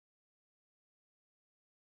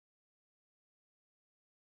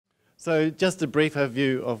So just a brief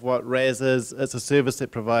overview of what RAS is. It's a service that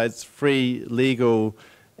provides free legal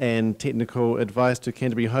and technical advice to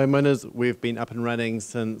Canterbury homeowners. We've been up and running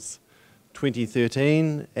since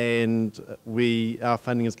 2013, and our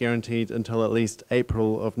funding is guaranteed until at least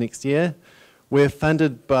April of next year. We're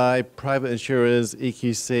funded by private insurers,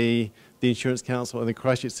 EQC, the Insurance Council and the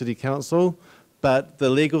Christchurch City Council, but the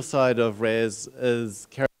legal side of RAS is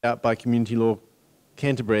carried out by Community Law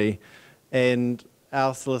Canterbury, and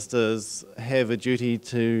our solicitors have a duty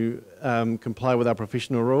to comply with our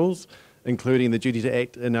professional rules, including the duty to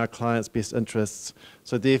act in our clients' best interests.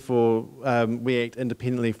 So therefore, we act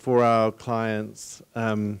independently for our clients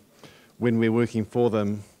when we're working for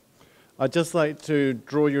them. I'd just like to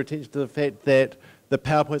draw your attention to the fact that the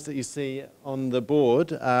PowerPoints that you see on the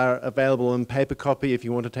board are available in paper copy if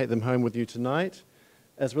you want to take them home with you tonight,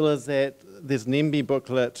 as well as that there's an MB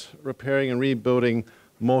booklet, Repairing and Rebuilding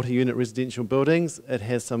Multi-Unit Residential Buildings. It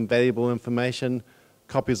has some valuable information.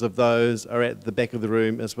 Copies of those are at the back of the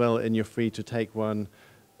room as well, and you're free to take one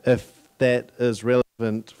if that is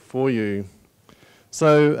relevant for you.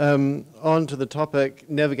 So on to the topic,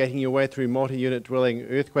 navigating your way through multi-unit dwelling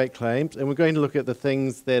earthquake claims, and we're going to look at the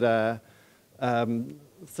things that are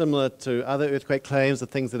similar to other earthquake claims, the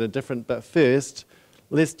things that are different. But first,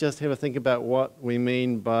 let's just have a think about what we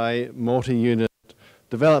mean by multi-unit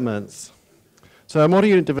developments. So a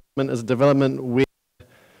multi-unit development is a development where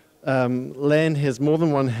land has more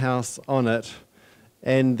than one house on it,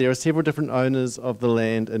 and there are several different owners of the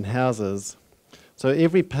land and houses. So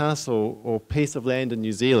every parcel or piece of land in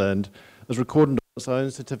New Zealand is recorded on its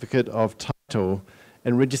own certificate of title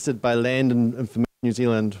and registered by Land and Information New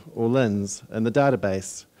Zealand, or LINZ, in the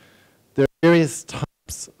database. There are various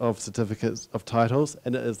types of certificates of titles,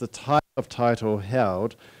 and it is the type of title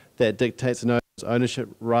held that dictates an owner's ownership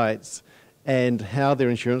rights and how their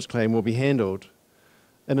insurance claim will be handled.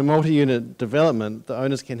 In a multi-unit development, the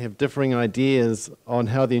owners can have differing ideas on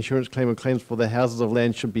how the insurance claim or claims for their houses of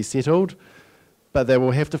land should be settled, but they will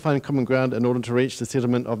have to find common ground in order to reach the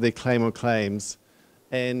settlement of their claim or claims.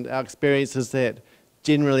 And our experience is that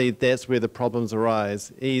generally that's where the problems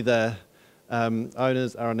arise. Either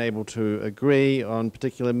owners are unable to agree on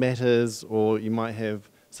particular matters, or you might have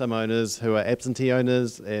some owners who are absentee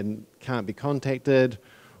owners and can't be contacted,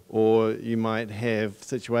 or you might have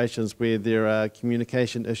situations where there are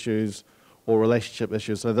communication issues or relationship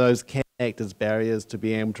issues. So those can act as barriers to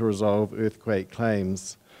being able to resolve earthquake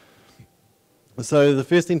claims. So the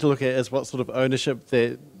first thing to look at is what sort of ownership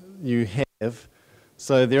that you have.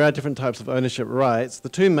 So there are different types of ownership rights. The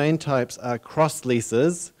two main types are cross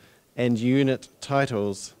leases and unit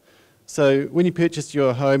titles. So when you purchased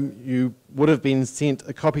your home, you would have been sent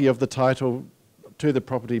a copy of the title to the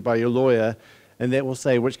property by your lawyer, and that will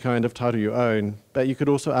say which kind of title you own. But you could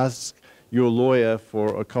also ask your lawyer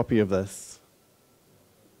for a copy of this.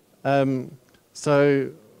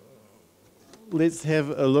 So let's have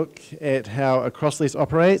a look at how a cross-lease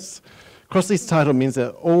operates. Cross-lease title means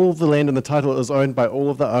that all the land in the title is owned by all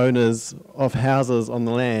of the owners of houses on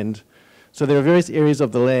the land. So there are various areas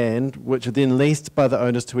of the land which are then leased by the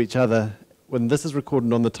owners to each other, when this is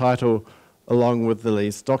recorded on the title along with the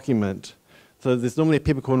lease document. So there's normally a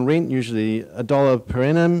peppercorn rent, usually $1 per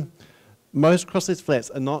annum. Most cross-lease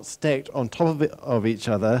flats are not stacked on top of each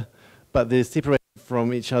other, but they're separated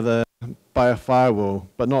from each other by a firewall,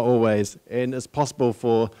 but not always. And it's possible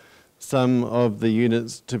for some of the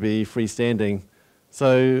units to be freestanding.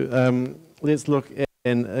 So let's look at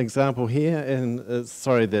an example here, and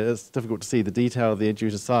sorry that it's difficult to see the detail there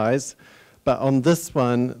due to size, but on this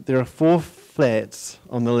one there are 4 flats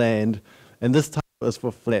on the land, and this title is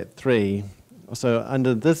for flat 3. So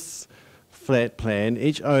under this flat plan,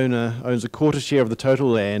 each owner owns a quarter share of the total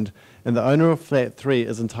land, and the owner of flat 3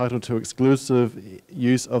 is entitled to exclusive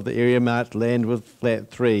use of the area marked land with flat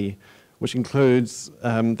 3, which includes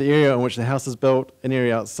the area on which the house is built, an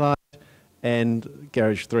area outside, and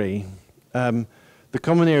garage 3. The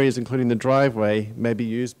common areas, including the driveway, may be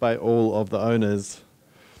used by all of the owners.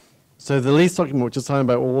 So the lease document, which is signed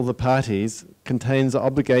by all the parties, contains the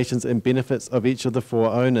obligations and benefits of each of the 4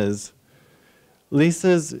 owners.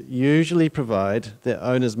 Leases usually provide that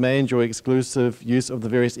owners may enjoy exclusive use of the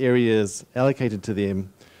various areas allocated to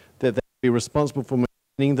them, that they will be responsible for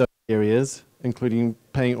maintaining those areas, including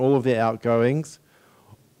paying all of their outgoings.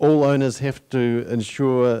 All owners have to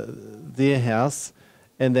insure their house,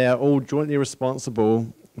 and they are all jointly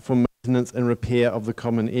responsible for maintenance and repair of the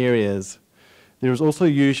common areas. There is also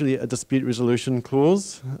usually a dispute resolution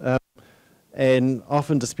clause, and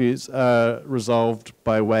often disputes are resolved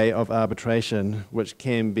by way of arbitration, which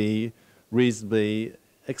can be a reasonably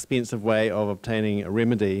expensive way of obtaining a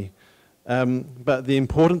remedy. But the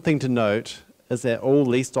important thing to note is that all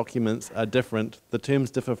lease documents are different. The terms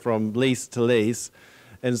differ from lease to lease,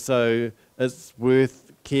 and so it's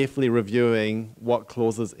worth carefully reviewing what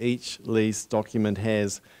clauses each lease document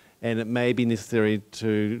has, and it may be necessary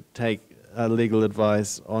to take legal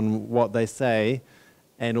advice on what they say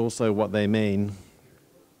and also what they mean.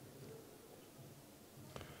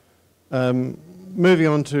 Moving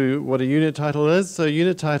on to what a unit title is. So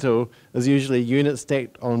unit title is usually units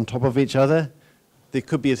stacked on top of each other. There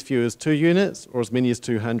could be as few as 2 units or as many as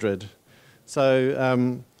 200.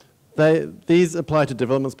 So these apply to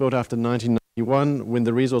developments built after 1991 when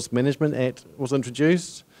the Resource Management Act was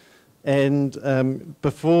introduced. And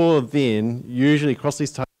before then, usually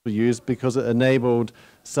cross-lease titles were used because it enabled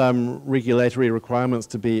some regulatory requirements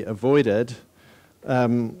to be avoided.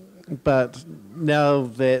 But now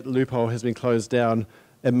that loophole has been closed down,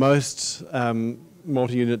 and most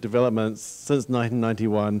multi-unit developments since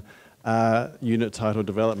 1991 are unit title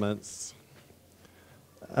developments.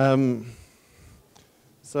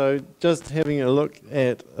 So just having a look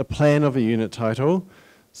at a plan of a unit title.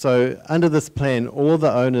 So under this plan, all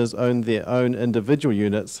the owners own their own individual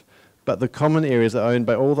units, but the common areas are owned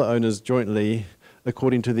by all the owners jointly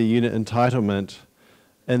according to their unit entitlement.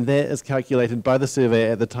 And that is calculated by the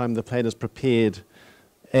surveyor at the time the plan is prepared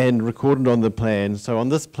and recorded on the plan. So on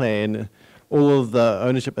this plan, all of the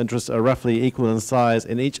ownership interests are roughly equal in size,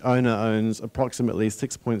 and each owner owns approximately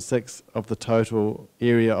 6.6 of the total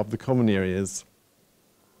area of the common areas.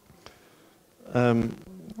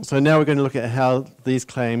 So now we're going to look at how these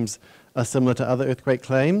claims are similar to other earthquake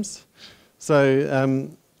claims. So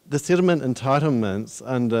the settlement entitlements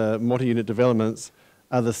under multi-unit developments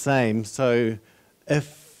are the same. So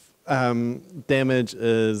if damage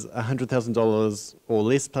is $100,000 or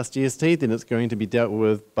less plus GST, then it's going to be dealt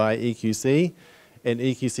with by EQC, and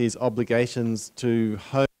EQC's obligations to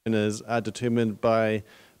homeowners are determined by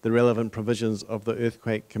the relevant provisions of the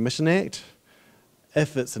Earthquake Commission Act.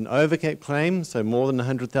 If it's an overcap claim, so more than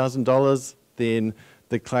 $100,000, then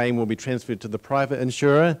the claim will be transferred to the private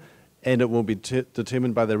insurer, and it will be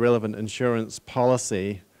determined by the relevant insurance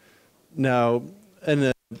policy. Now, in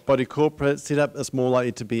a body corporate setup, it's more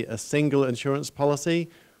likely to be a single insurance policy,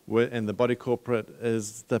 and the body corporate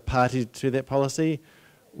is the party to that policy,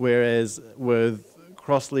 whereas with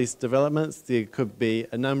cross-lease developments, there could be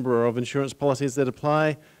a number of insurance policies that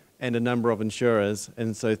apply and a number of insurers,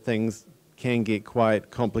 and so things can get quite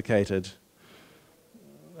complicated.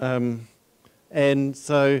 And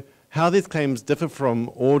so how these claims differ from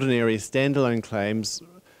ordinary standalone claims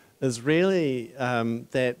is really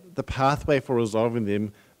that the pathway for resolving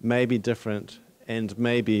them may be different and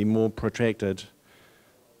may be more protracted.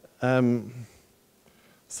 So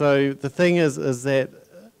the thing is that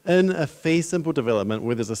in a fee simple development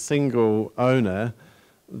where there's a single owner,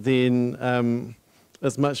 then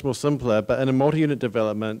it's much more simpler, but in a multi-unit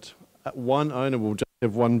development, one owner will just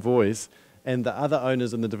have one voice, and the other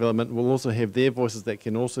owners in the development will also have their voices that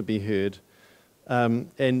can also be heard. And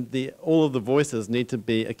all of the voices need to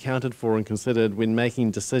be accounted for and considered when making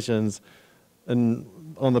decisions on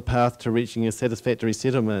the path to reaching a satisfactory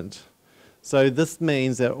settlement. So this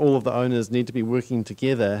means that all of the owners need to be working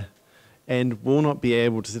together and will not be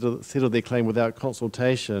able to settle their claim without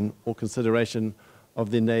consultation or consideration of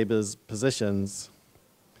their neighbours' positions.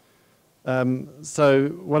 So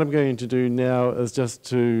what I'm going to do now is just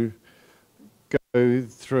to go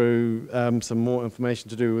through some more information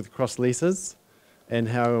to do with cross leases and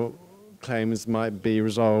how claims might be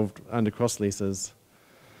resolved under cross leases.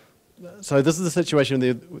 So this is a situation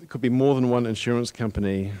where there could be more than one insurance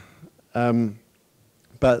company,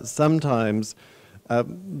 but sometimes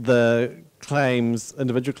the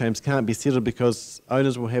individual claims can't be settled because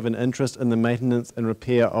owners will have an interest in the maintenance and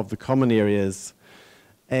repair of the common areas.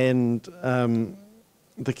 And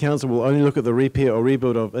the council will only look at the repair or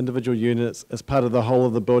rebuild of individual units as part of the whole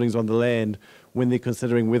of the buildings on the land when they're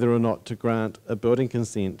considering whether or not to grant a building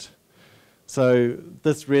consent. So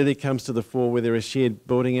this really comes to the fore where there are shared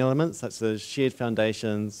building elements such as shared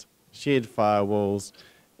foundations, shared firewalls,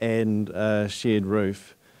 and shared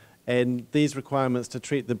roof. And these requirements to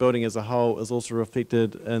treat the building as a whole is also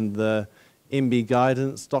reflected in the MB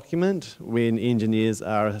guidance document when engineers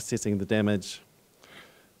are assessing the damage.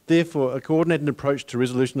 Therefore, a coordinated approach to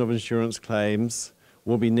resolution of insurance claims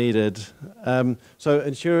will be needed. So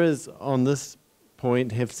insurers on this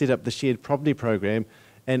point have set up the shared property program,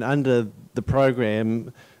 and under the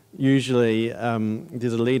program, usually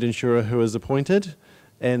there's a lead insurer who is appointed,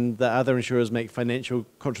 and the other insurers make financial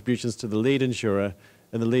contributions to the lead insurer,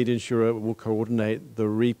 and the lead insurer will coordinate the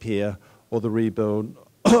repair or the rebuild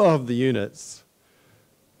of the units.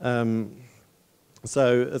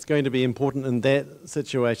 So it's going to be important in that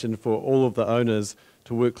situation for all of the owners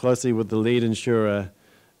to work closely with the lead insurer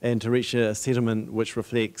and to reach a settlement which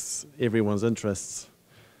reflects everyone's interests.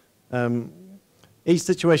 Each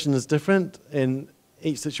situation is different, and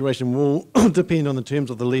each situation will depend on the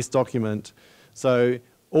terms of the lease document. So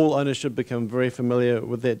all owners should become very familiar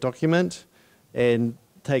with that document and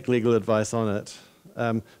take legal advice on it.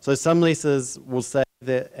 So some leases will say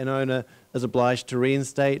that an owner is obliged to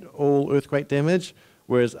reinstate all earthquake damage,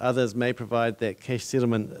 whereas others may provide that cash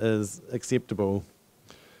settlement is acceptable.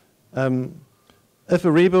 If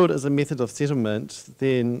a rebuild is a method of settlement,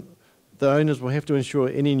 then the owners will have to ensure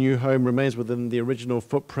any new home remains within the original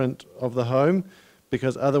footprint of the home,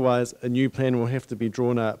 because otherwise a new plan will have to be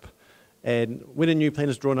drawn up. And when a new plan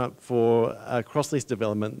is drawn up for a cross-lease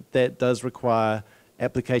development, that does require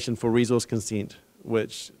application for resource consent,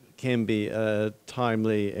 which can be a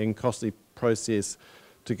timely and costly process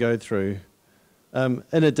to go through. In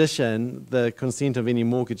addition, the consent of any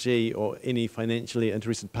mortgagee or any financially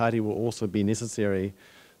interested party will also be necessary.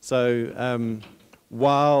 So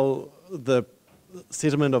while the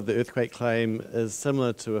settlement of the earthquake claim is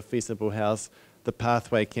similar to a fee simple house, the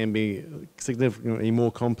pathway can be significantly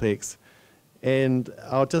more complex. And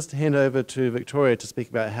I'll just hand over to Victoria to speak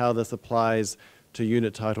about how this applies to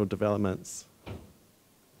unit title developments.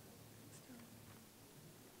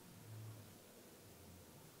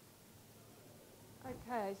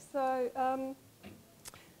 Okay, so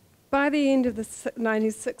by the end of the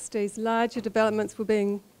 1960s, larger developments were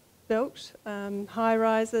being built,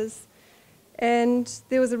 high-rises, and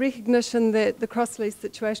there was a recognition that the cross-lease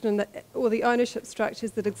situation and all the ownership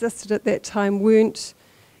structures that existed at that time weren't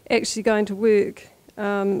actually going to work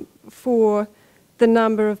for the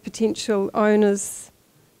number of potential owners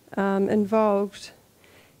involved.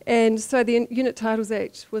 And so the Unit Titles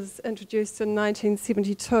Act was introduced in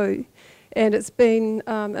 1972, and it's been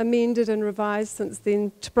amended and revised since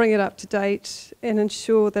then to bring it up to date and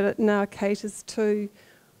ensure that it now caters to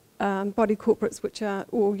body corporates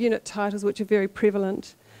or unit titles which are very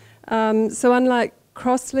prevalent. So unlike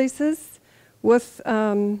cross leases,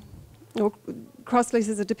 cross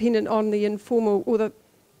leases are dependent on the informal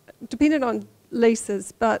dependent on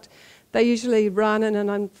leases, but they usually run in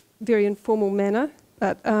a very informal manner.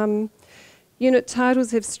 But unit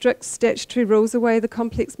titles have strict statutory rules the way the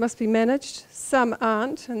complex must be managed. Some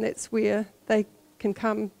aren't, and that's where they can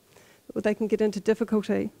get into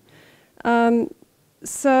difficulty.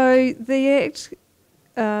 So the Act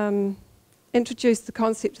introduced the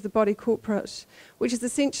concept of the body corporate, which is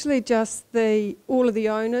essentially just all of the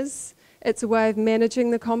owners. It's a way of managing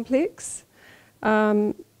the complex.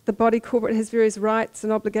 The body corporate has various rights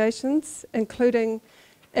and obligations, including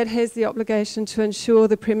it has the obligation to insure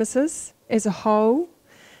the premises as a whole.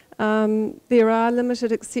 There are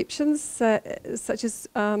limited exceptions, such as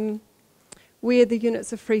where the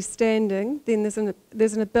units are freestanding, then there's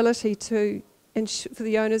an ability for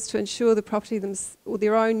the owners to insure the property or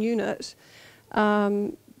their own unit,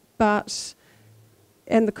 and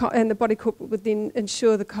the body corporate would then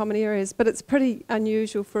insure the common areas. But it's pretty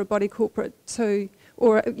unusual for a body corporate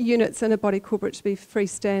or units in a body corporate to be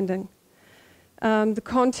freestanding. The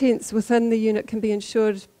contents within the unit can be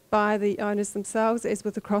insured by the owners themselves, as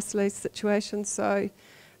with the cross-lease situation. So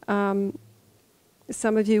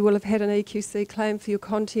some of you will have had an EQC claim for your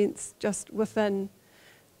contents just within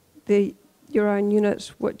your own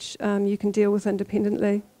unit, which you can deal with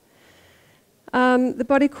independently. The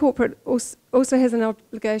body corporate also has an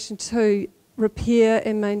obligation to repair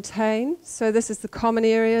and maintain. So this is the common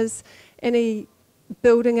areas, any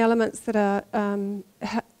building elements that are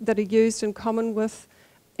used in common with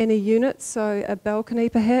any unit, so a balcony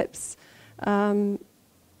perhaps.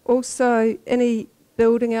 Also any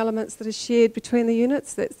building elements that are shared between the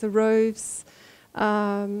units, that's the roofs,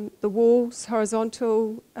 the walls,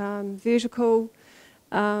 horizontal, vertical,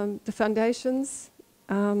 the foundations.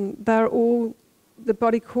 They're all, the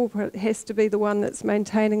body corporate has to be the one that's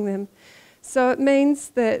maintaining them. So it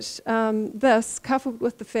means that this, coupled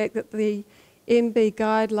with the fact that the MB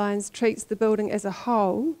guidelines treats the building as a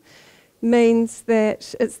whole, means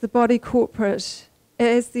that it's the body corporate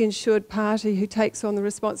as the insured party who takes on the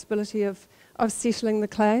responsibility of settling the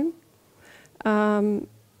claim. And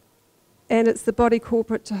it's the body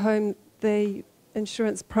corporate to whom the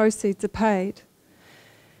insurance proceeds are paid.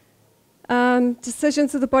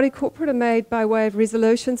 Decisions of the body corporate are made by way of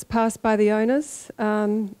resolutions passed by the owners,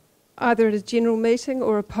 either at a general meeting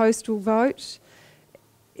or a postal vote.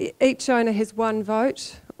 Each owner has one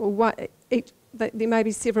vote, or there may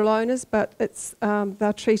be several owners, but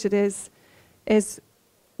they're treated as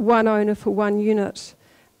one owner for one unit.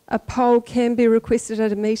 A poll can be requested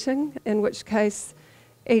at a meeting, in which case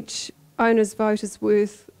each owner's vote is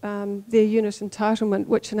worth their unit entitlement,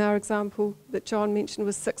 which in our example that John mentioned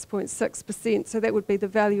was 6.6%, so that would be the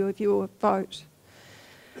value of your vote.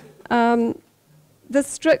 The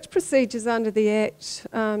strict procedures under the Act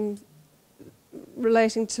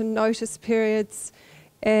relating to notice periods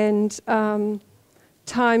and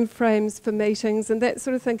time frames for meetings and that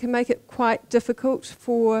sort of thing can make it quite difficult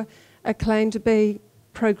for a claim to be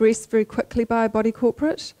progressed very quickly by a body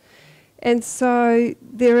corporate. And so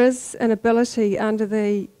there is an ability under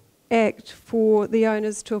the Act for the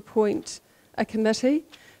owners to appoint a committee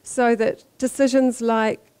so that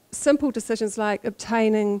simple decisions like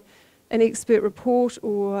obtaining an expert report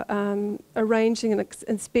or arranging an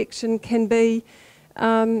inspection can be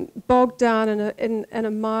bogged down in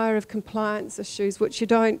a mire of compliance issues, which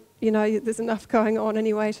there's enough going on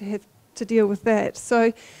anyway to have to deal with that.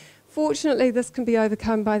 So fortunately this can be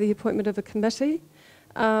overcome by the appointment of a committee.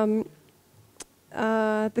 The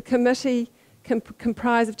committee can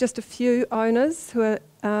comprise of just a few owners who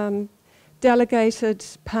are delegated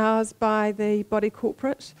powers by the body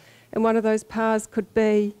corporate, and one of those powers could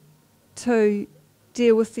be to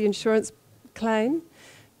deal with the insurance claim.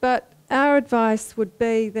 But our advice would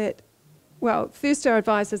be that, well, first our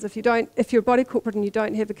advice is if you're a body corporate and you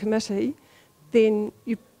don't have a committee, then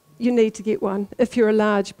you need to get one, if you're a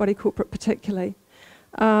large body corporate particularly.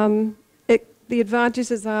 The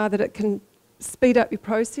advantages are that it can speed up your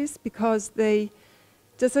process because the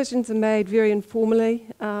decisions are made very informally,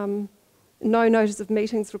 no notice of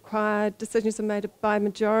meetings required, decisions are made by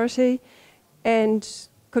majority and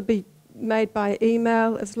could be made by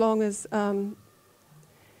email as long as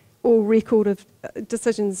all record of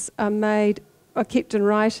decisions are kept in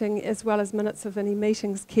writing, as well as minutes of any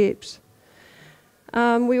meetings kept.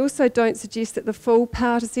 We also don't suggest that the full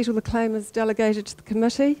power to settle the claim is delegated to the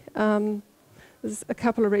committee. There's a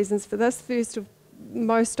couple of reasons for this. First,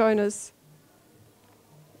 most owners,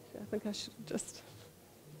 I think I should just,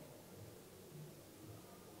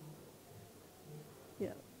 yeah.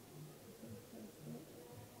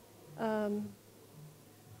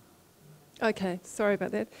 Okay, sorry about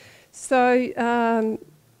that. So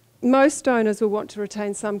most owners will want to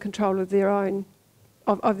retain some control of their own,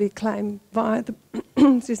 of their claim via the,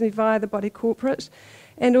 via the body corporate.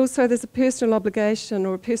 And also there's a personal obligation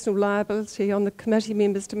or a personal liability on the committee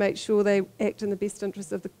members to make sure they act in the best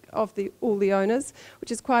interest of all the owners,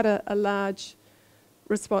 which is quite a large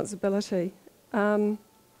responsibility. One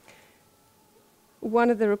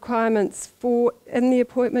of the requirements in the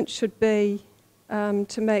appointment should be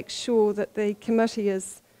to make sure that the committee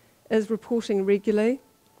is reporting regularly,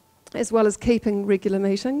 as well as keeping regular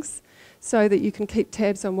meetings, so that you can keep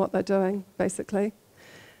tabs on what they're doing, basically.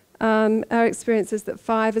 Our experience is that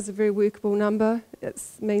 5 is a very workable number. It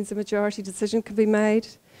means a majority decision can be made.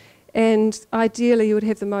 And ideally, you would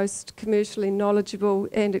have the most commercially knowledgeable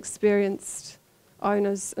and experienced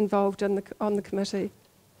owners involved on the committee.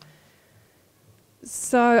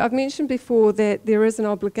 So I've mentioned before that there is an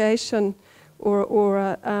obligation or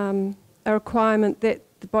a requirement that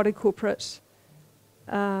the body corporate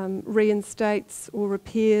reinstates or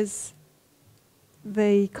repairs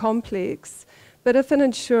the complex. But if an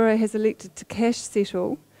insurer has elected to cash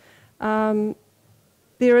settle, there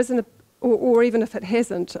isn't, or even if it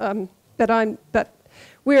hasn't, but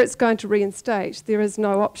where it's going to reinstate, there is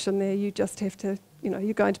no option there. You just have to,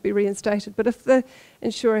 you're going to be reinstated. But if the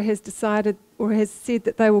insurer has decided or has said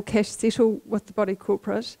that they will cash settle with the body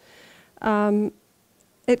corporate,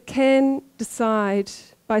 it can decide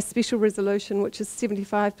by special resolution, which is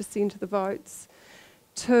 75% of the votes,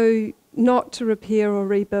 not to repair or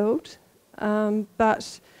rebuild.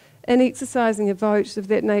 But in exercising a vote of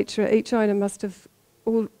that nature, each owner must have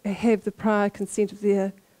the prior consent of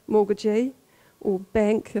their mortgagee or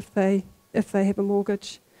bank if they have a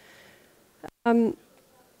mortgage.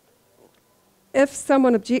 If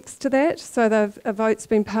someone objects to that, so a vote's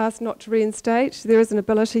been passed not to reinstate, there is an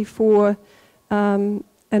ability for an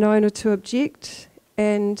owner to object,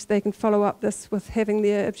 and they can follow up this with having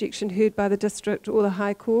their objection heard by the district or the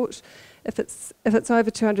High Court. If it's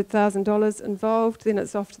over $200,000 involved, then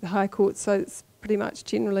it's off to the High Court, so it's pretty much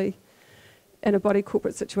generally in a body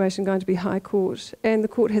corporate situation going to be High Court. And the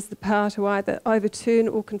court has the power to either overturn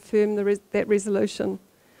or confirm that resolution.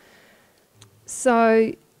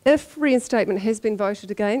 So if reinstatement has been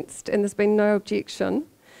voted against and there's been no objection,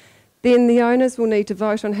 then the owners will need to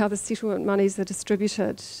vote on how the settlement monies are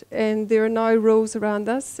distributed. And there are no rules around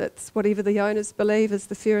this. It's whatever the owners believe is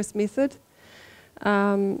the fairest method.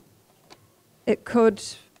 It could,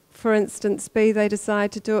 for instance, be they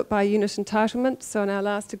decide to do it by unit entitlement. So in our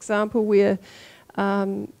last example, where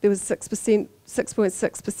There was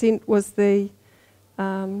 6.6% was the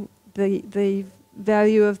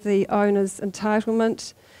value of the owner's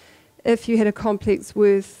entitlement. If you had a complex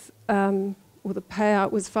worth, or the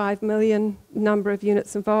payout was 5 million, number of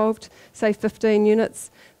units involved, say 15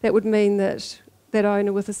 units, that would mean that that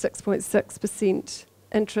owner with a 6.6%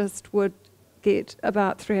 interest would get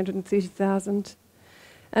about 330,000.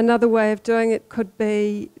 Another way of doing it could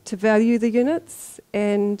be to value the units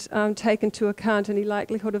and take into account any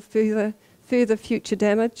likelihood of further future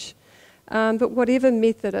damage. But whatever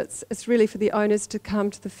method, it's really for the owners to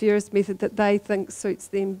come to the fairest method that they think suits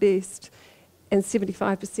them best, and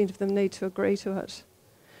 75% of them need to agree to it.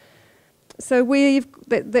 So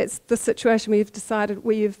that's the situation where you've decided,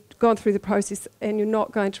 where you've gone through the process and you're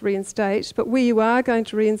not going to reinstate, but where you are going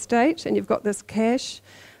to reinstate and you've got this cash,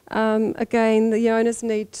 again, the owners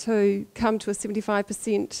need to come to a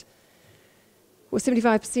 75%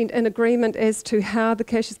 in agreement as to how the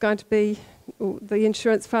cash is going to be, or the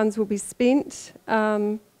insurance funds will be spent.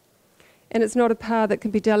 And it's not a power that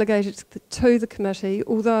can be delegated to the committee,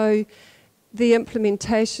 although the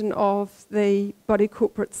implementation of the body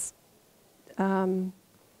corporate's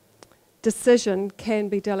decision can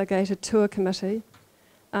be delegated to a committee.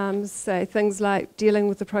 Say things like dealing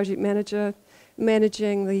with the project manager,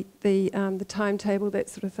 managing the timetable, that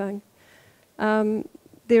sort of thing.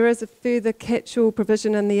 There is a further catch-all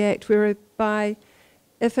provision in the Act whereby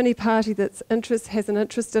if any party has an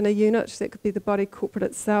interest in a unit, that could be the body corporate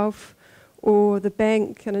itself, or the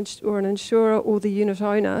bank, or an insurer, or the unit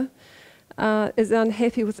owner, is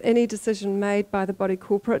unhappy with any decision made by the body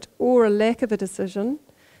corporate or a lack of a decision,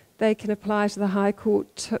 they can apply to the High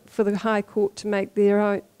Court for the High Court to make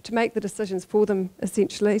the decisions for them,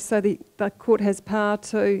 essentially. So the court has power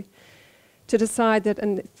to decide that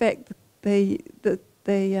in fact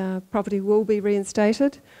the property will be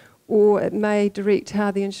reinstated, or it may direct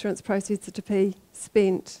how the insurance proceeds are to be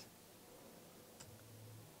spent.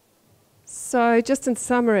 So just in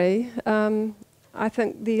summary, I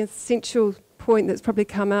think the essential point that's probably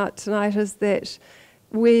come out tonight is that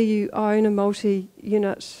where you own a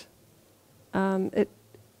multi-unit, it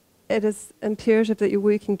is imperative that you're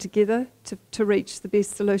working together to reach the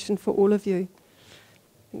best solution for all of you.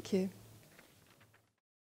 Thank you.